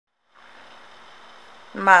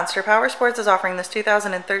Monster Powersports is offering this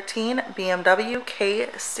 2013 BMW K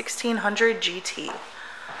 1600 GT.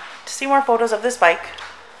 To see more photos of this bike,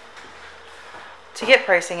 to get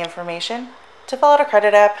pricing information, to fill out a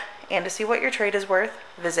credit app, and to see what your trade is worth,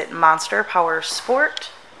 visit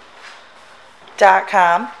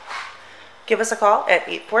monsterpowersport.com. Give us a call at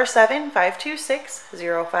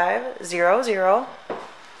 847-526-0500,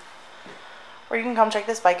 or you can come check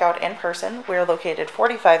this bike out in person. We're located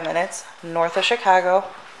 45 minutes north of Chicago,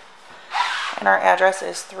 and our address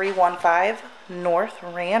is 315 North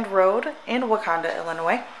Rand Road in Wauconda,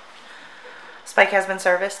 Illinois. This bike has been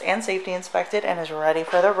serviced and safety inspected and is ready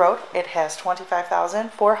for the road. It has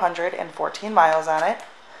 25,414 miles on it.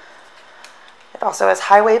 It also has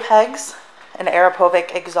highway pegs, an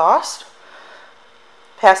Aeropovic exhaust,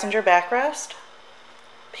 passenger backrest,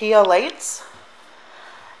 PL lights,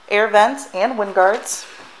 air vents, and wind guards.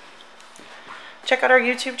 Check out our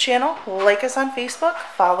YouTube channel, like us on Facebook,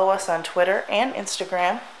 follow us on Twitter and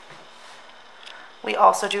Instagram. We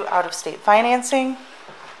also do out-of-state financing,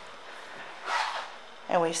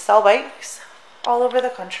 and we sell bikes all over the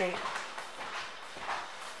country.